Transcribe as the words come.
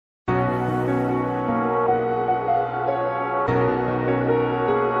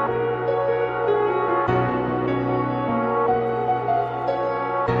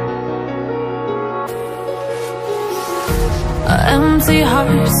empty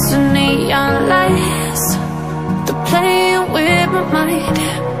hearts and neon lights. They're playing with my mind.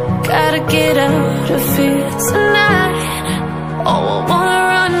 Gotta get out of here tonight. Oh, I wanna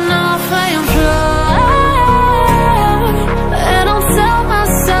run off and fly. And I'll tell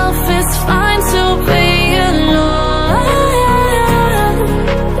myself it's fine to be alone,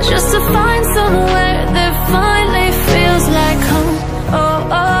 just to find somewhere that finally feels like home. Oh,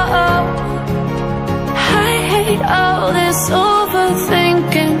 oh, oh. I hate all this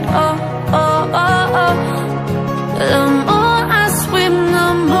overthinking. Oh, oh, oh, oh. The more I swim, the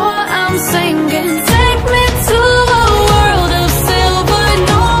more I'm sinking. Take me to a world of silver.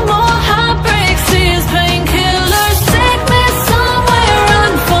 No more heartbreaks, tears, painkillers. Take me somewhere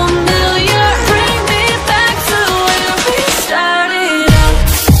unfamiliar. Bring me back to where we started out.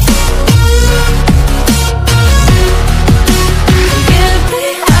 Get me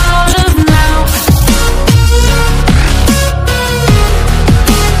out of now,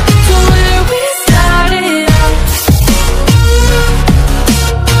 to where we started out.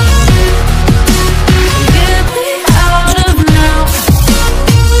 Get me out of now,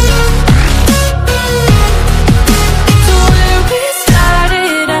 to where we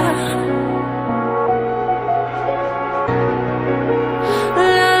started out.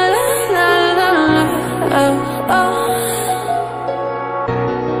 La la la la, oh, oh.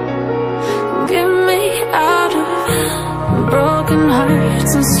 Get me out of broken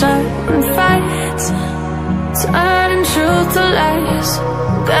hearts and starting fights, turning truth to lies.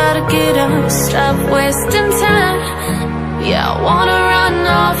 Gotta get up, stop wasting time. Yeah, I wanna run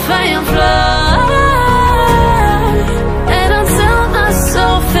off and fly. And I'll tell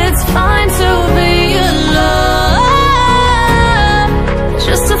myself it's fine to be alone,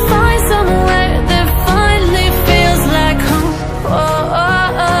 just to find somewhere that finally feels like home. Oh,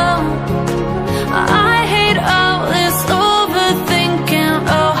 oh, oh. I hate all this overthinking.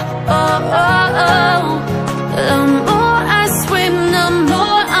 Oh, oh, oh, oh. The more I swim, the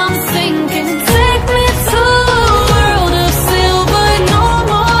more I'm sinking. Take me to a world of silver. No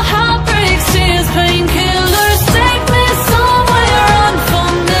more heartbreaks, tears,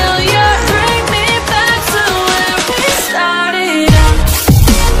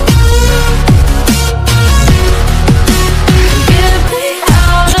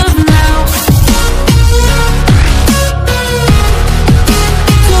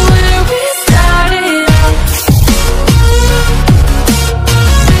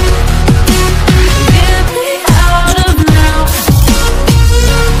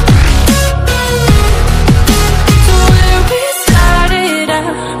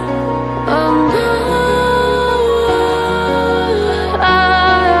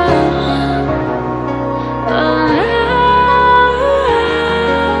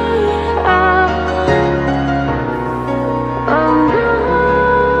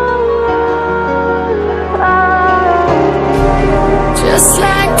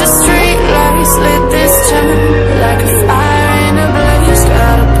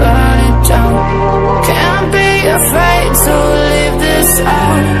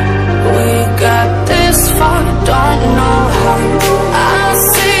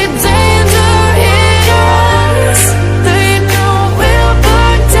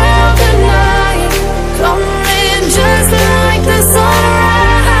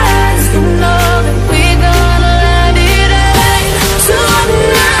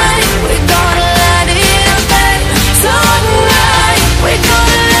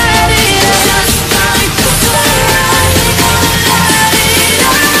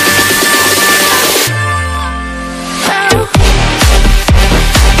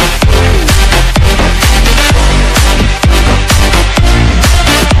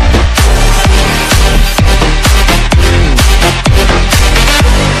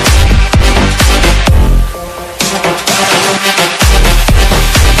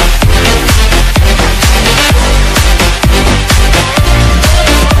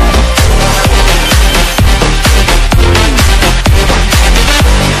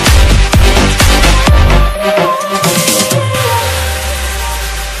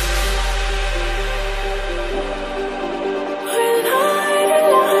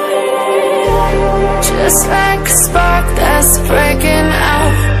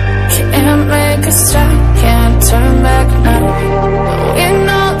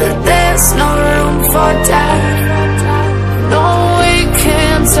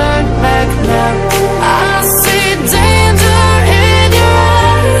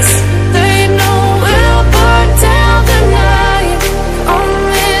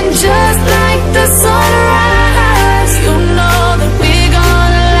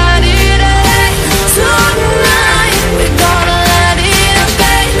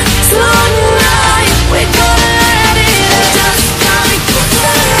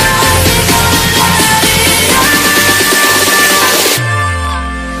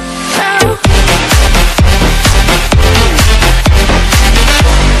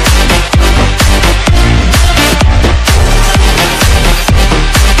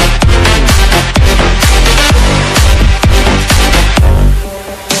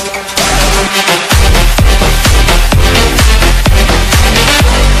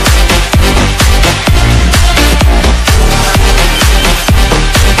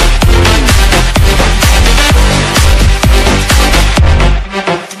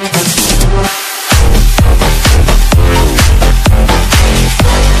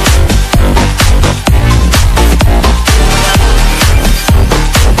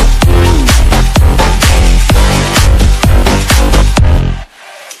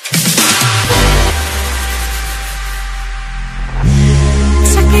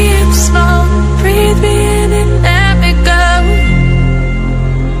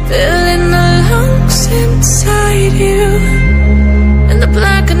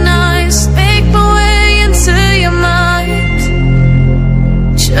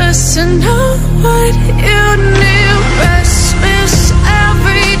 just to know what you knew. Restless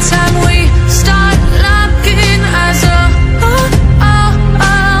every time we start locking eyes.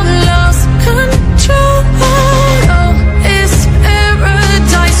 Lost control. Oh, it's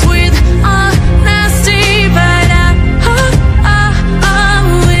paradise with honesty, but I'm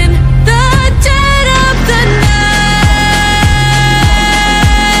in the dead of the night.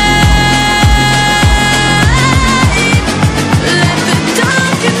 Let the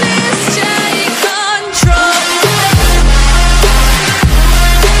darkness take control.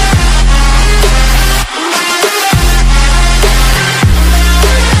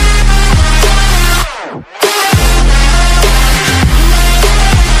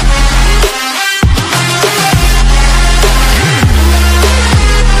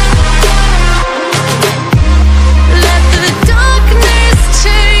 Let the darkness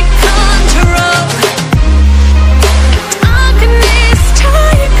take control. Darkness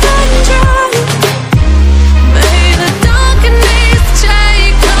take control. May the darkness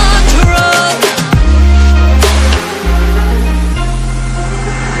take control.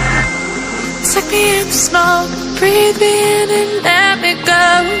 Take me in the smoke, breathe me in and let me go.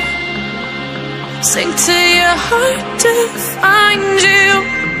 Sink to your heart to find you.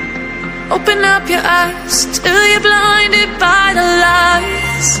 Open up your eyes till you're blinded by the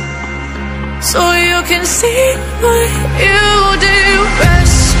lies, so you can see what you do.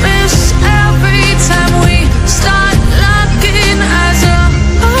 Restless every time we start locking eyes.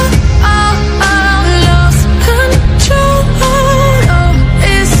 Lost control. Oh,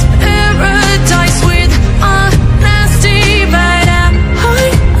 it's paradise with honesty, but I'm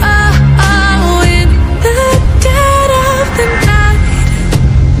in the dead of the night.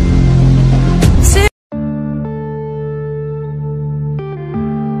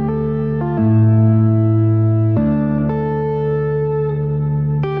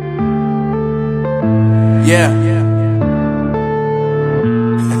 Yeah.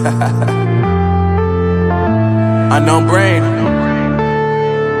 Unknown Brain,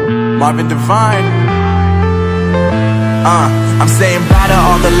 Marvin Divine. I'm saying bye to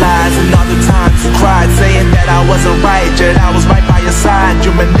all the lies and all the times you cried, saying that I wasn't right, yet I was right by your side.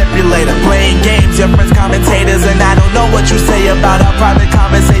 You manipulator, playing games, your friends commentators, and I don't know what you say about our private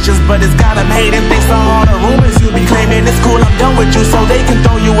conversations, but it's got them hating. Thanks to all the rumors you be claiming, it's cool, I'm done with you, so they can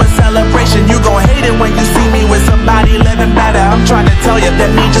throw you